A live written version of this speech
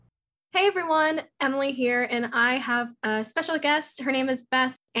Hey everyone, Emily here, and I have a special guest. Her name is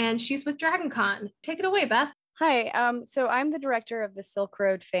Beth, and she's with DragonCon. Take it away, Beth. Hi, so I'm the director of the Silk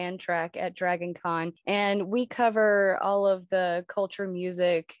Road fan track at DragonCon, and we cover all of the culture,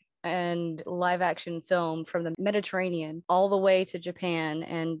 music, and live action film from the Mediterranean all the way to Japan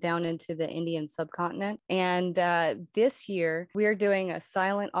and down into the Indian subcontinent. And this year, we're doing a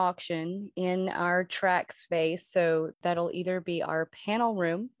silent auction in our track space. So that'll either be our panel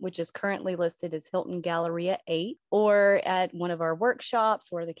room, which is currently listed as Hilton Galleria 8, or at one of our workshops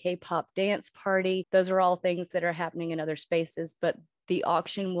or the K-pop dance party. Those are all things that are happening in other spaces, but the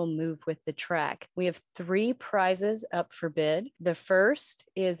auction will move with the track. We have 3 prizes up for bid. The first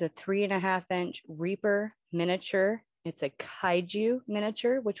is a 3.5-inch Reaper miniature. It's a kaiju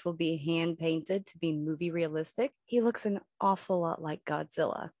miniature, which will be hand painted to be movie realistic. He looks an awful lot like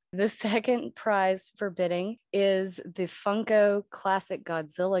Godzilla. The second prize for bidding is the Funko Classic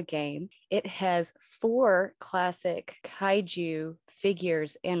Godzilla game. It has 4 classic kaiju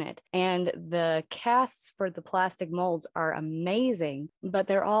figures in it, and the casts for the plastic molds are amazing, but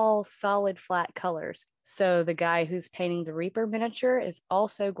they're all solid flat colors. So the guy who's painting the Reaper miniature is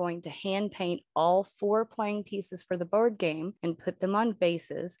also going to hand paint all 4 playing pieces for the board game and put them on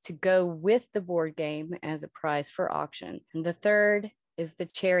bases to go with the board game as a prize for auction. And the third is the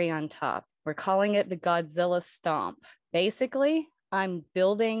cherry on top. We're calling it the Godzilla Stomp. Basically, I'm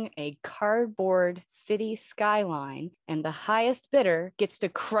building a cardboard city skyline, and the highest bidder gets to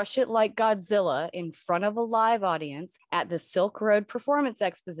crush it like Godzilla in front of a live audience at the Silk Road Performance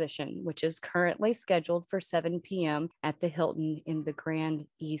Exposition, which is currently scheduled for 7 p.m. at the Hilton in the Grand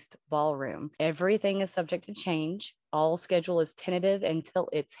East Ballroom. Everything is subject to change. All schedule is tentative until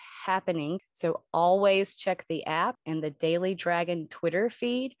it's happening. So always check the app and the Daily Dragon Twitter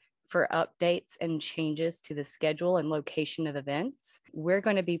feed for updates and changes to the schedule and location of events. We're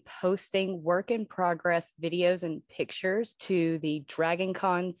going to be posting work in progress videos and pictures to the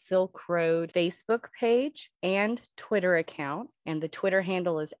DragonCon Silk Road Facebook page and Twitter account. And the Twitter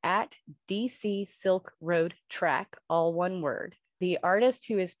handle is at DC Silk Road Track, all one word. The artist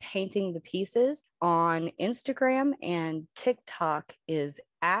who is painting the pieces on Instagram and TikTok is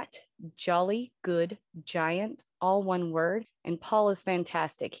at Jolly Good Giant, all one word. And Paul is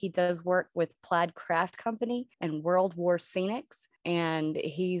fantastic. He does work with Plaid Craft Company and World War Scenics, and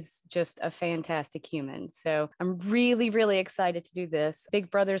he's just a fantastic human. So I'm really, really excited to do this.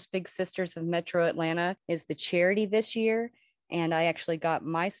 Big Brothers Big Sisters of Metro Atlanta is the charity this year. And I actually got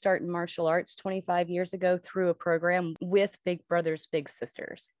my start in martial arts 25 years ago through a program with Big Brothers Big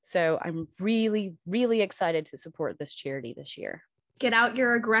Sisters. So I'm really, really excited to support this charity this year. Get out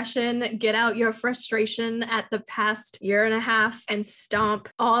your aggression, get out your frustration at the past year and a half, and stomp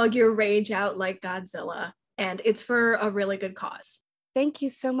all your rage out like Godzilla. And it's for a really good cause. Thank you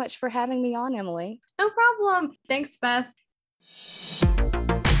so much for having me on, Emily. No problem. Thanks, Beth.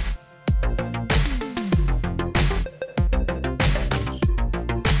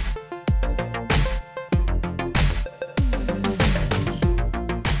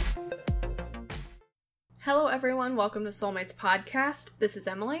 Hello, everyone. Welcome to Soulmates Podcast. This is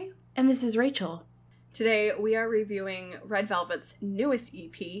Emily. And this is Rachel. Today, we are reviewing Red Velvet's newest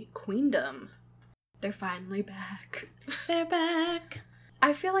EP, Queendom. They're finally back. They're back.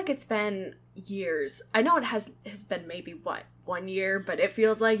 I feel like it's been years. I know it has been maybe, 1 year, but it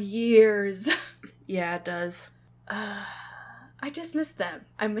feels like years. Yeah, it does. I just missed them.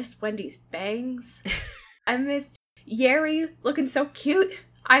 I missed Wendy's bangs. I missed Yeri looking so cute.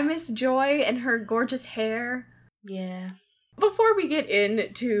 I miss Joy and her gorgeous hair. Yeah. Before we get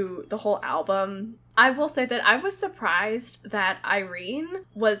into the whole album, I will say that I was surprised that Irene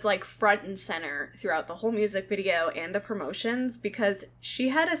was like front and center throughout the whole music video and the promotions, because she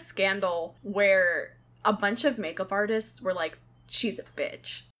had a scandal where a bunch of makeup artists were like, she's a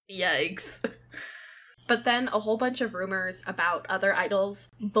bitch. Yikes. But then a whole bunch of rumors about other idols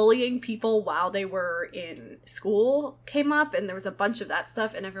bullying people while they were in school came up, and there was a bunch of that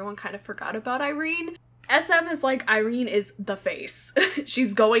stuff, and everyone kind of forgot about Irene. SM is like, Irene is the face.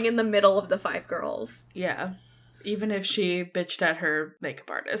 She's going in the middle of the 5 girls. Yeah. Even if she bitched at her makeup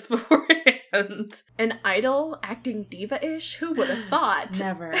artist beforehand. An idol acting diva-ish? Who would have thought?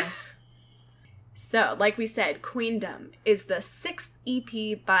 Never. So, like we said, Queendom is the 6th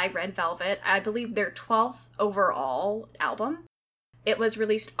EP by Red Velvet. I believe their 12th overall album. It was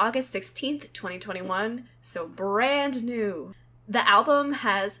released August 16th, 2021, so brand new. The album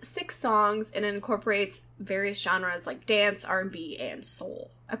has 6 songs and it incorporates various genres like dance, R&B, and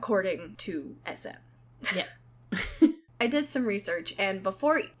soul, according to SM. Yeah. I did some research, and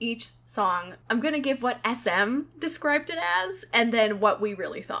before each song, I'm going to give what SM described it as, and then what we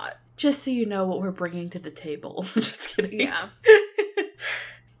really thought. Just so you know what we're bringing to the table. Just kidding. Yeah.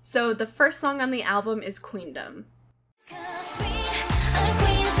 So the first song on the album is Queendom.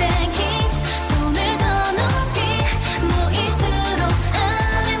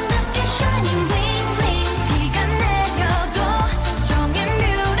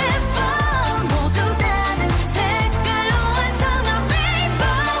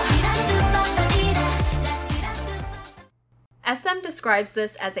 SM describes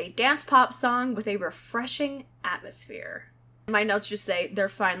this as a dance pop song with a refreshing atmosphere. My notes just say, they're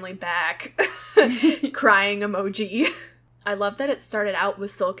finally back. Crying emoji. I love that it started out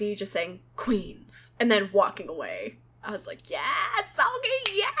with Seulgi just saying, Queens, and then walking away. I was like, yes,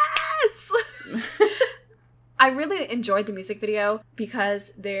 Seulgi, yes! I really enjoyed the music video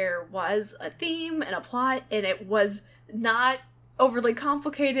because there was a theme and a plot, and it was not overly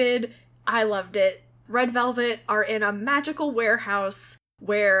complicated. I loved it. Red Velvet are in a magical warehouse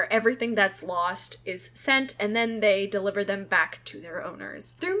where everything that's lost is sent, and then they deliver them back to their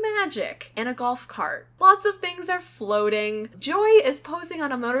owners through magic and a golf cart. Lots of things are floating. Joy is posing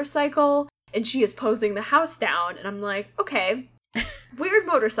on a motorcycle, and she is posing the house down, and I'm like, okay, weird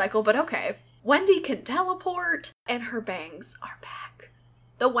motorcycle, but okay. Wendy can teleport, and her bangs are back.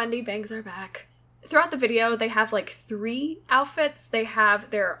 The Wendy bangs are back. Throughout the video, they have like 3 outfits. They have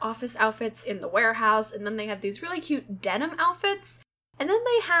their office outfits in the warehouse, and then they have these really cute denim outfits. And then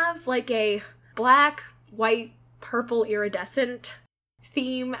they have like a black, white, purple iridescent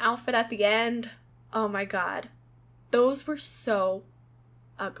theme outfit at the end. Oh my god. Those were so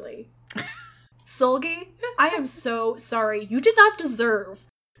ugly. Seulgi, I am so sorry. You did not deserve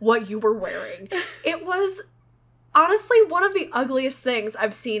what you were wearing. It was honestly one of the ugliest things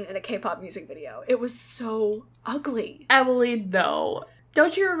I've seen in a K-pop music video. It was so ugly. Emily, no.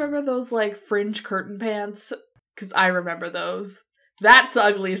 Don't you remember those, like, fringe curtain pants? Because I remember those. That's the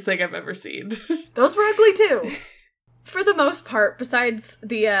ugliest thing I've ever seen. Those were ugly, too. For the most part, besides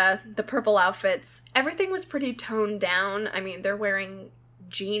the purple outfits, everything was pretty toned down. I mean, they're wearing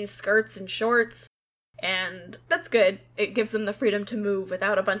jean skirts and shorts, and that's good. It gives them the freedom to move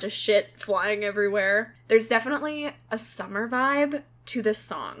without a bunch of shit flying everywhere. There's definitely a summer vibe to this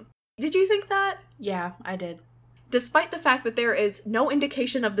song. Did you think that? Yeah, I did. Despite the fact that there is no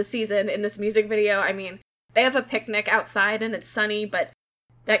indication of the season in this music video, I mean, they have a picnic outside and it's sunny, but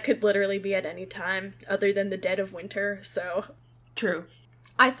that could literally be at any time other than the dead of winter, so. True.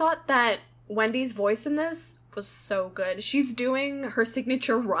 I thought that Wendy's voice in this was so good. She's doing her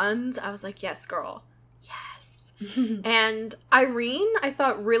signature runs. I was like, yes, girl. Yes. And Irene, I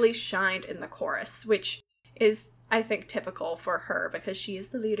thought, really shined in the chorus, which is, I think, typical for her because she is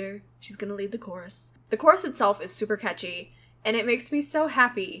the leader. She's gonna lead the chorus. The chorus itself is super catchy, and it makes me so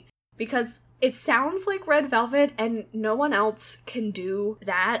happy because it sounds like Red Velvet and no one else can do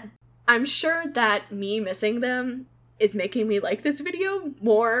that. I'm sure that me missing them is making me like this video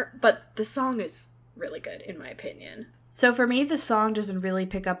more, but the song is really good in my opinion. So for me, the song doesn't really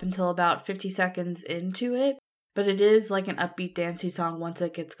pick up until about 50 seconds into it, but it is like an upbeat dancey song once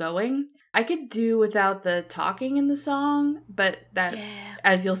it gets going. I could do without the talking in the song, but that,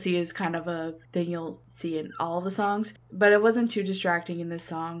 as you'll see, is kind of a thing you'll see in all the songs, but it wasn't too distracting in this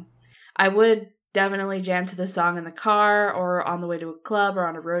song. I would definitely jam to the song in the car or on the way to a club or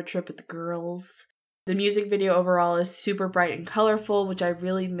on a road trip with the girls. The music video overall is super bright and colorful, which I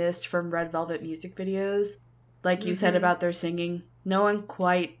really missed from Red Velvet music videos. Like you said about their singing, no one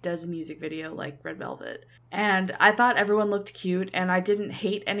quite does a music video like Red Velvet. And I thought everyone looked cute, and I didn't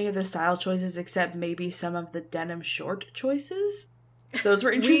hate any of the style choices except maybe some of the denim short choices. Those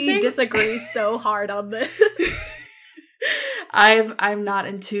were interesting. We disagree so hard on this. I'm not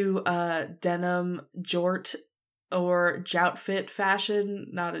into denim jort or joutfit fashion.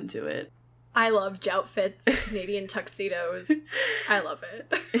 Not into it. I love joutfits, Canadian tuxedos. I love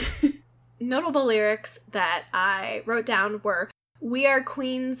it. Notable lyrics that I wrote down were, "We are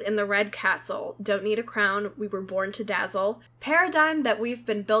queens in the red castle, don't need a crown, we were born to dazzle, paradigm that we've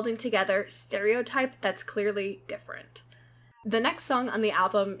been building together, stereotype that's clearly different." The next song on the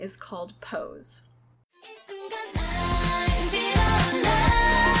album is called Pose.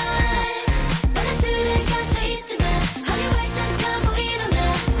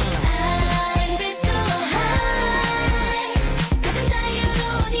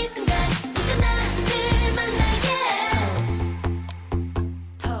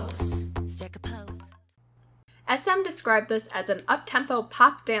 SM described this as an up-tempo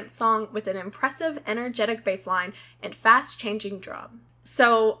pop dance song with an impressive, energetic bass line and fast-changing drum.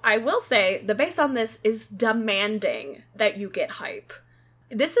 So I will say the bass on this is demanding that you get hype.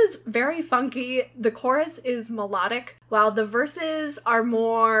 This is very funky. The chorus is melodic, while the verses are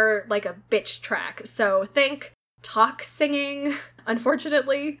more like a bitch track. So think talk singing,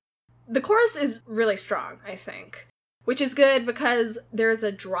 unfortunately. The chorus is really strong, I think, which is good because there's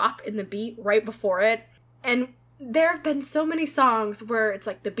a drop in the beat right before it. And there have been so many songs where it's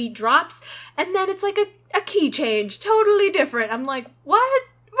like the beat drops and then it's like a key change, totally different. I'm like, what?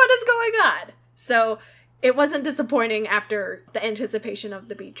 What is going on? So it wasn't disappointing after the anticipation of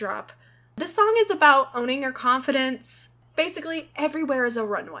the beat drop. This song is about owning your confidence. Basically, everywhere is a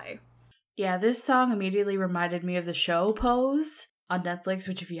runway. Yeah, this song immediately reminded me of the show Pose on Netflix,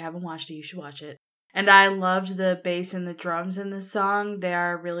 which if you haven't watched it, you should watch it. And I loved the bass and the drums in this song. They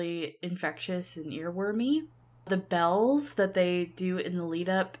are really infectious and earwormy. The bells that they do in the lead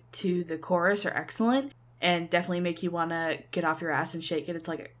up to the chorus are excellent and definitely make you want to get off your ass and shake it. It's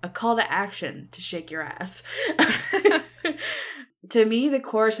like a call to action to shake your ass. To me, the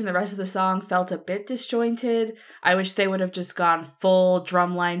chorus and the rest of the song felt a bit disjointed. I wish they would have just gone full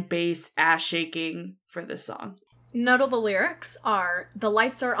drumline, bass, ass shaking for this song. Notable lyrics are, the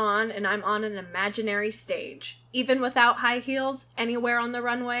lights are on and I'm on an imaginary stage. Even without high heels, anywhere on the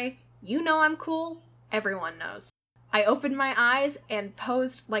runway, you know I'm cool, everyone knows. I opened my eyes and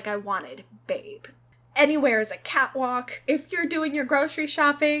posed like I wanted, babe. Anywhere is a catwalk. If you're doing your grocery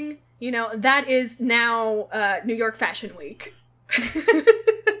shopping, you know, that is now New York Fashion Week.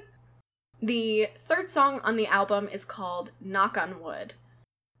 The third song on the album is called Knock on Wood.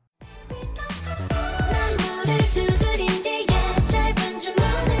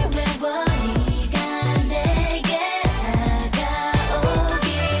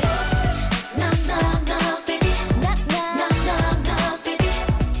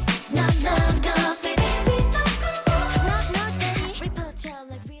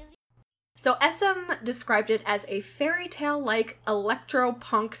 So SM described it as a fairy tale-like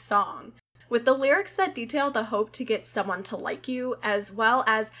electro-punk song, with the lyrics that detail the hope to get someone to like you, as well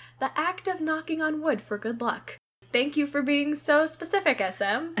as the act of knocking on wood for good luck. Thank you for being so specific,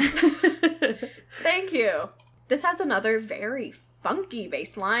 SM. Thank you. This has another very funky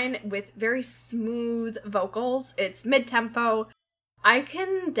bass line with very smooth vocals. It's mid-tempo. I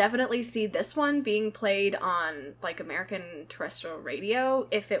can definitely see this one being played on, like, American terrestrial radio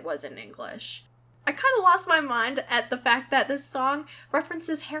if it was in English. I kind of lost my mind at the fact that this song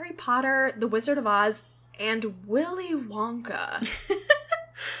references Harry Potter, The Wizard of Oz, and Willy Wonka.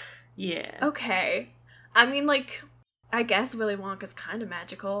 Yeah. Okay. I mean, like, I guess Willy Wonka's kind of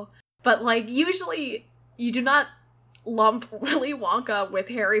magical, but, like, usually you do not lump Willy Wonka with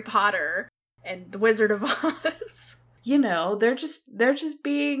Harry Potter and The Wizard of Oz. You know, they're just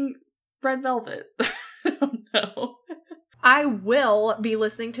being Red Velvet. I don't know. I will be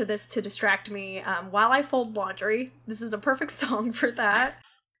listening to this to distract me while I fold laundry. This is a perfect song for that.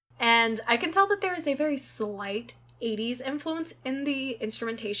 And I can tell that there is a very slight 80s influence in the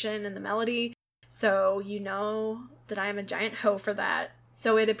instrumentation and the melody. So you know that I am a giant hoe for that.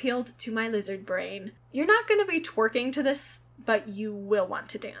 So it appealed to my lizard brain. You're not going to be twerking to this, but you will want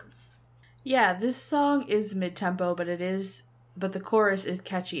to dance. Yeah, this song is mid-tempo, but the chorus is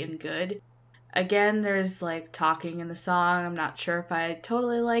catchy and good. Again, there's like talking in the song. I'm not sure if I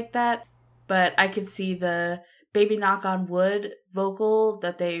totally like that, but I could see the Baby Knock on Wood vocal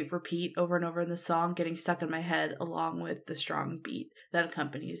that they repeat over and over in the song getting stuck in my head along with the strong beat that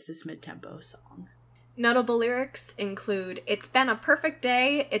accompanies this mid-tempo song. Notable lyrics include, "It's been a perfect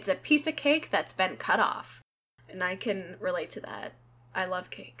day, it's a piece of cake that's been cut off." And I can relate to that. I love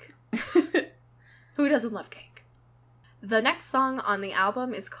cake. Who doesn't love cake? The next song on the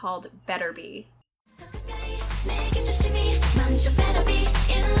album is called Better Be.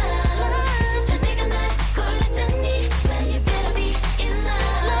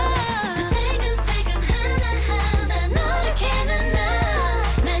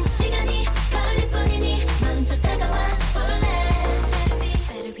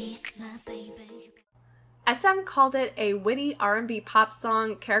 SM called it a witty R&B pop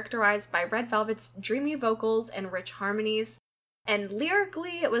song characterized by Red Velvet's dreamy vocals and rich harmonies, and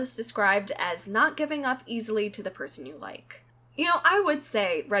lyrically it was described as not giving up easily to the person you like. You know, I would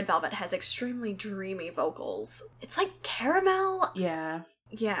say Red Velvet has extremely dreamy vocals. It's like caramel. Yeah.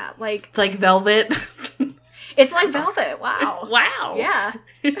 Yeah, like... It's like velvet. It's like velvet, wow. Wow. Yeah.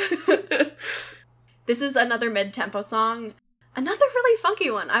 This is another mid-tempo song. Another really funky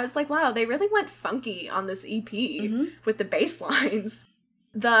one. I was like, wow, they really went funky on this EP with the bass lines.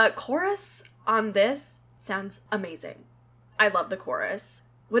 The chorus on this sounds amazing. I love the chorus.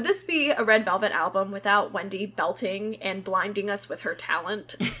 Would this be a Red Velvet album without Wendy belting and blinding us with her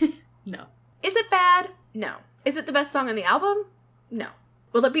talent? No. Is it bad? No. Is it the best song on the album? No.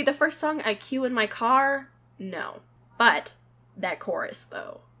 Will it be the first song I cue in my car? No. But that chorus,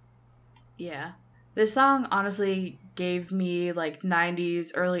 though. Yeah. This song honestly gave me like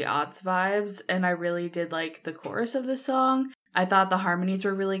 90s, early aughts vibes, and I really did like the chorus of this song. I thought the harmonies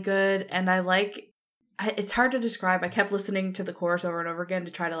were really good, and it's hard to describe. I kept listening to the chorus over and over again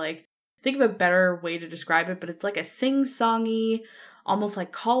to try to like think of a better way to describe it, but it's like a sing-songy, almost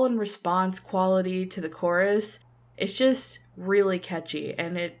like call and response quality to the chorus. It's just really catchy,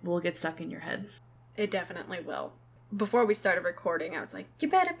 and it will get stuck in your head. It definitely will. Before we started recording, I was like, you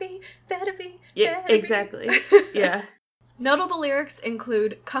better be. Yeah, exactly. Yeah. Notable lyrics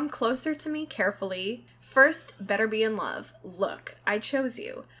include Come Closer to Me Carefully, First, Better Be in Love, Look, I Chose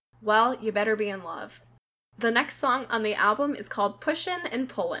You, Well, You Better Be in Love. The next song on the album is called Pushin' and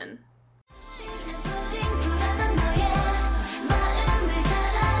Pullin'.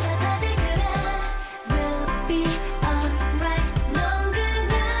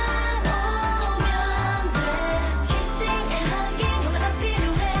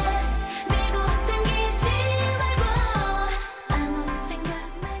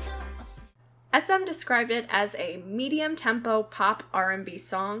 SM described it as a medium-tempo pop R&B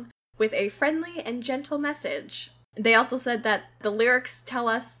song with a friendly and gentle message. They also said that the lyrics tell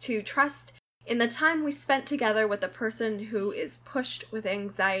us to trust in the time we spent together with the person who is pushed with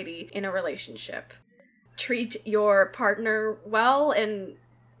anxiety in a relationship. Treat your partner well and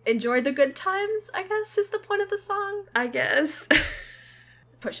enjoy the good times, I guess, is the point of the song. I guess.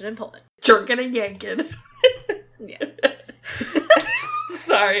 Push it and pull it. Jerking and yanking. Yeah.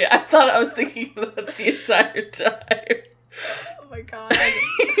 Sorry, I thought I was thinking of that the entire time. Oh my god.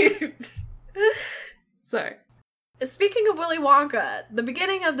 Sorry. Speaking of Willy Wonka, the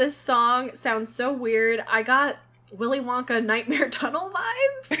beginning of this song sounds so weird. I got Willy Wonka Nightmare Tunnel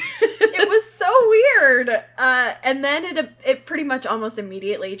vibes. It was so weird. And then it pretty much almost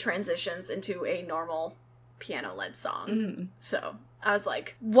immediately transitions into a normal piano-led song. Mm. So I was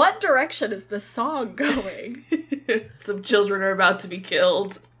like, what direction is this song going? Some children are about to be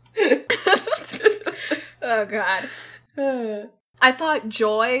killed. Oh, God. I thought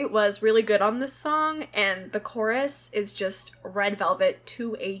Joy was really good on this song, and the chorus is just Red Velvet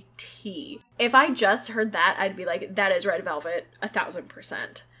to a T. If I just heard that, I'd be like, that is Red Velvet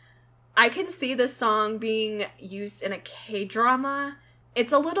 1000%. I can see this song being used in a K-drama.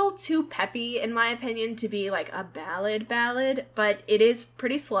 It's a little too peppy, in my opinion, to be like a ballad, but it is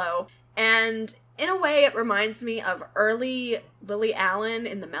pretty slow. And in a way, it reminds me of early Lily Allen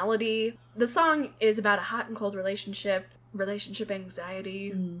in the melody. The song is about a hot and cold relationship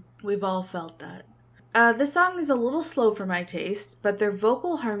anxiety. We've all felt that. This song is a little slow for my taste, but their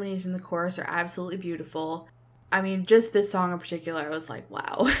vocal harmonies in the chorus are absolutely beautiful. I mean, just this song in particular, I was like,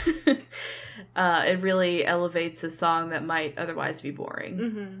 wow. It really elevates a song that might otherwise be boring.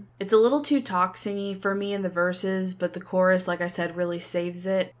 Mm-hmm. It's a little too talk-singy for me in the verses, but the chorus, like I said, really saves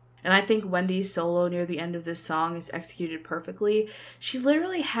it. And I think Wendy's solo near the end of this song is executed perfectly. She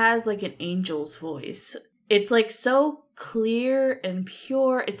literally has like an angel's voice. It's like so clear and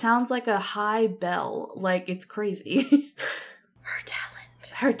pure. It sounds like a high bell. Like, it's crazy.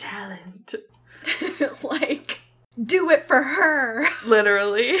 Her talent. Like, do it for her.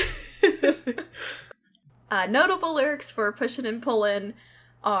 Literally. Notable lyrics for Pushin' and Pullin'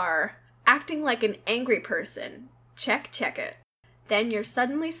 are acting like an angry person. Check it. Then you're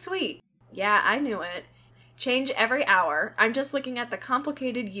suddenly sweet. Yeah, I knew it. Change every hour. I'm just looking at the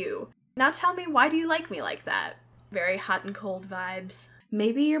complicated you. Now tell me, why do you like me like that? Very hot and cold vibes.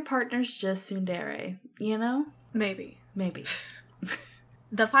 Maybe your partner's just tsundere, you know? Maybe.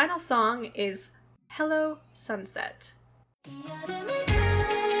 The final song is Hello, Sunset.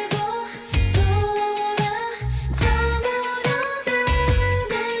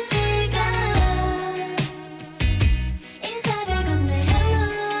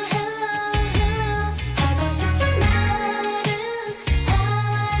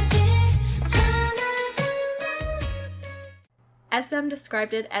 SM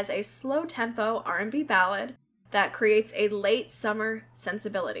described it as a slow-tempo R&B ballad that creates a late summer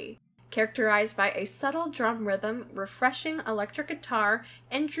sensibility, characterized by a subtle drum rhythm, refreshing electric guitar,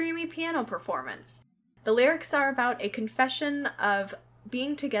 and dreamy piano performance. The lyrics are about a confession of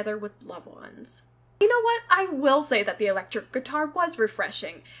being together with loved ones. You know what? I will say that the electric guitar was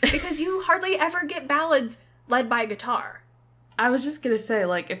refreshing, because you hardly ever get ballads led by guitar. I was just gonna say,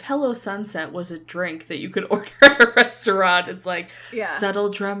 like, if Hello Sunset was a drink that you could order at a restaurant, it's like subtle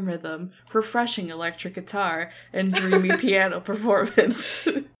drum rhythm, refreshing electric guitar, and dreamy piano performance.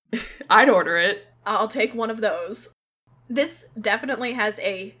 I'd order it. I'll take one of those. This definitely has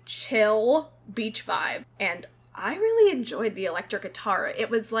a chill beach vibe, and I really enjoyed the electric guitar. It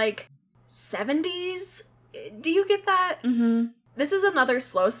was like 70s. Do you get that? Mm-hmm. This is another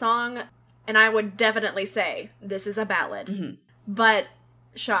slow song, and I would definitely say this is a ballad. Mm-hmm. But,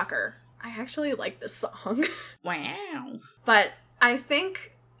 shocker, I actually like this song. Wow. But I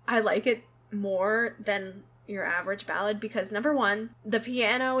think I like it more than your average ballad because, number one, the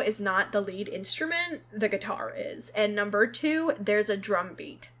piano is not the lead instrument, the guitar is. And number two, there's a drum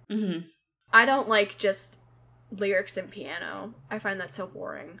beat. Mm-hmm. I don't like just lyrics and piano. I find that so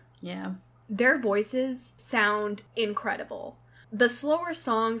boring. Yeah. Their voices sound incredible. The slower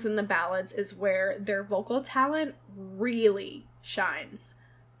songs and the ballads is where their vocal talent really shines.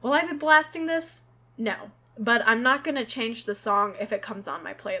 Will I be blasting this? No. But I'm not going to change the song if it comes on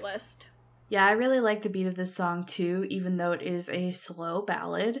my playlist. Yeah, I really like the beat of this song too, even though it is a slow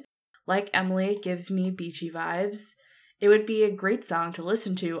ballad. Like Emily, it gives me beachy vibes. It would be a great song to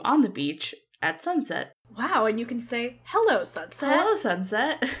listen to on the beach at sunset. Wow, and you can say, "Hello, sunset." Hello,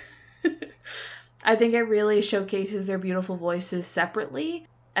 sunset. I think it really showcases their beautiful voices separately,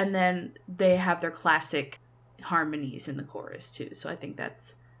 and then they have their classic harmonies in the chorus too. So I think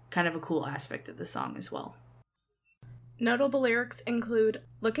that's kind of a cool aspect of the song as well. Notable lyrics include,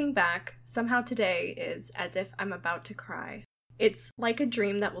 "Looking back, somehow today is as if I'm about to cry. It's like a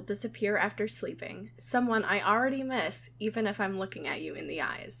dream that will disappear after sleeping. Someone I already miss, even if I'm looking at you in the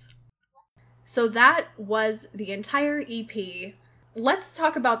eyes." So that was the entire EP. Let's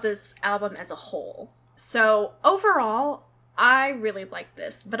talk about this album as a whole. So overall, I really liked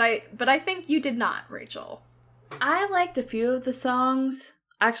this, but I think you did not, Rachel. I liked a few of the songs.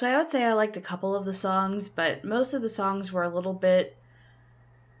 Actually, I would say I liked a couple of the songs, but most of the songs were a little bit...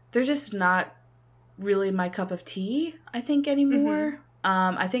 They're just not really my cup of tea, I think, anymore.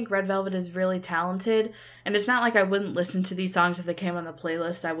 I think Red Velvet is really talented, and it's not like I wouldn't listen to these songs if they came on the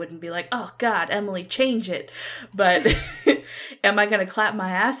playlist. I wouldn't be like, oh god, Emily, change it. But am I going to clap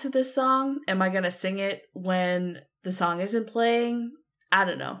my ass to this song? Am I going to sing it when the song isn't playing? I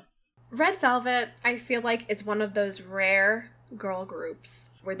don't know. Red Velvet, I feel like, is one of those rare girl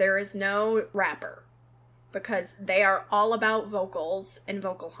groups where there is no rapper, because they are all about vocals and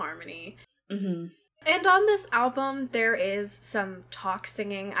vocal harmony. Mm-hmm. And on this album, there is some talk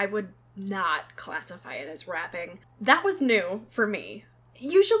singing. I would not classify it as rapping. That was new for me.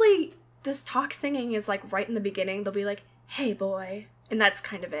 Usually, this talk singing is like right in the beginning. They'll be like, "Hey boy," and that's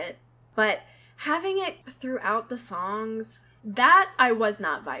kind of it. But having it throughout the songs, that I was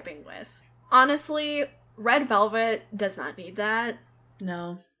not vibing with. Honestly, Red Velvet does not need that.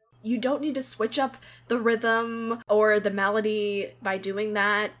 No. You don't need to switch up the rhythm or the melody by doing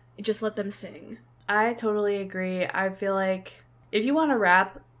that. Just let them sing. I totally agree. I feel like if you want to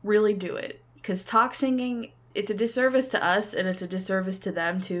rap, really do it. Because talk singing, it's a disservice to us and it's a disservice to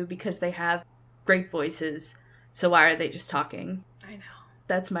them too because they have great voices. So why are they just talking? I know.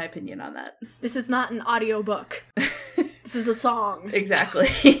 That's my opinion on that. This is not an audiobook. This is a song.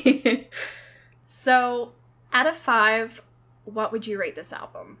 Exactly. So, out of 5, what would you rate this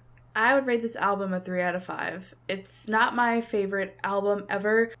album? I would rate this album a 3 out of 5. It's not my favorite album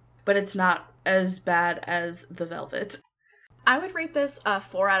ever, but it's not as bad as The Velvet. I would rate this a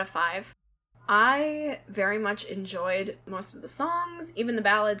 4 out of 5. I very much enjoyed most of the songs, even the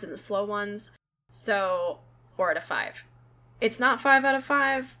ballads and the slow ones. So, 4 out of 5. It's not 5 out of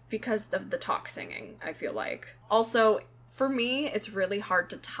 5 because of the talk singing, I feel like. Also, for me, it's really hard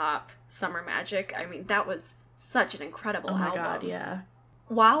to top Summer Magic. I mean, that was such an incredible album. Oh my god, yeah.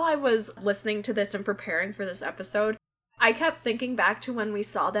 While I was listening to this and preparing for this episode, I kept thinking back to when we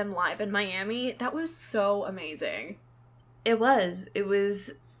saw them live in Miami. That was so amazing. It was. It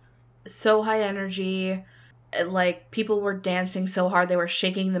was so high energy. Like, people were dancing so hard. They were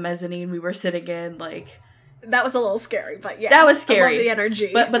shaking the mezzanine we were sitting in. Like, that was a little scary, but yeah. That was scary. I love the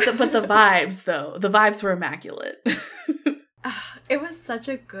energy. But the vibes, though. The vibes were immaculate. It was such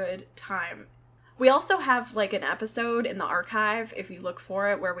a good time. We also have, like, an episode in the archive, if you look for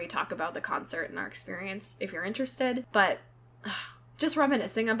it, where we talk about the concert and our experience, if you're interested. But just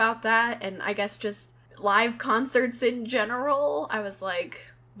reminiscing about that, and I guess just live concerts in general, I was like,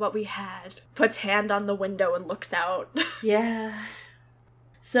 what we had. Puts hand on the window and looks out. Yeah.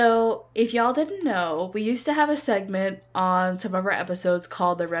 So, if y'all didn't know, we used to have a segment on some of our episodes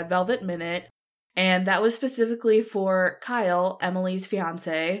called the Red Velvet Minute, and that was specifically for Kyle, Emily's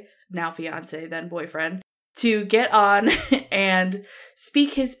fiancé, now fiancé, then boyfriend. to get on and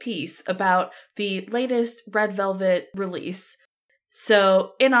speak his piece about the latest Red Velvet release.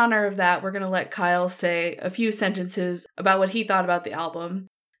 So, in honor of that, we're going to let Kyle say a few sentences about what he thought about the album.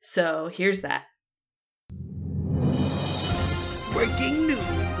 So, here's that. Breaking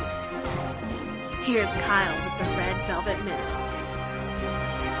news. Here's Kyle with the Red Velvet Minute.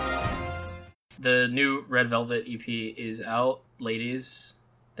 The new Red Velvet EP is out. Ladies,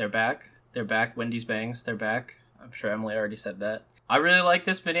 they're back. They're back. Wendy's Bangs, they're back. I'm sure Emily already said that. I really like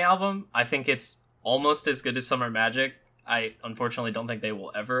this mini album. I think it's almost as good as Summer Magic. I unfortunately don't think they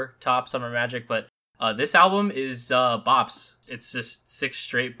will ever top Summer Magic, but this album is bops. It's just 6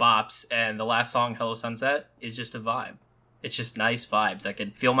 straight bops, and the last song, Hello Sunset, is just a vibe. It's just nice vibes. I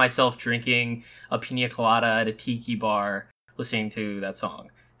could feel myself drinking a pina colada at a tiki bar listening to that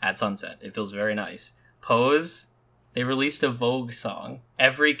song at sunset. It feels very nice. Pose, they released a Vogue song.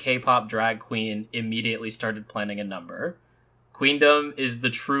 Every K-pop drag queen immediately started planning a number. Queendom is the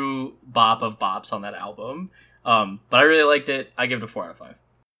true bop of bops on that album. But I really liked it. I give it a 4 out of 5.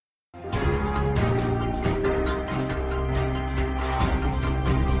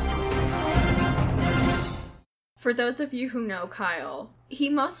 For those of you who know Kyle, he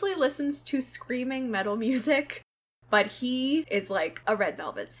mostly listens to screaming metal music, but he is like a Red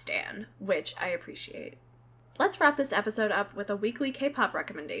Velvet stan, which I appreciate. Let's wrap this episode up with a weekly K-pop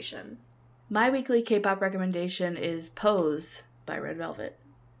recommendation. My weekly K-pop recommendation is Pose by Red Velvet.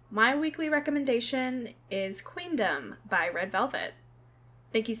 My weekly recommendation is Queendom by Red Velvet.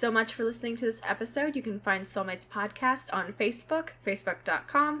 Thank you so much for listening to this episode. You can find Soulmates Podcast on Facebook,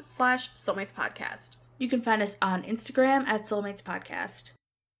 facebook.com/soulmatespodcast. You can find us on Instagram at Soulmates Podcast.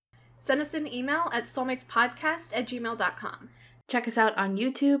 Send us an email at soulmatespodcast@gmail.com. Check us out on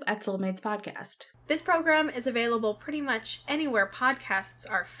YouTube at Soulmates Podcast. This program is available pretty much anywhere podcasts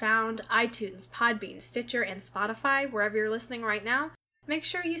are found: iTunes, Podbean, Stitcher, and Spotify, wherever you're listening right now. Make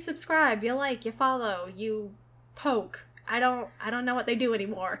sure you subscribe, you like, you follow, you poke. I don't know what they do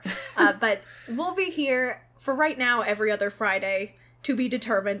anymore. But we'll be here for right now every other Friday, to be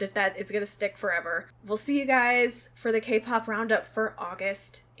determined if that is going to stick forever. We'll see you guys for the K-pop roundup for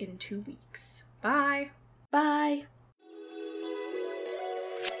August in 2 weeks. Bye. Bye.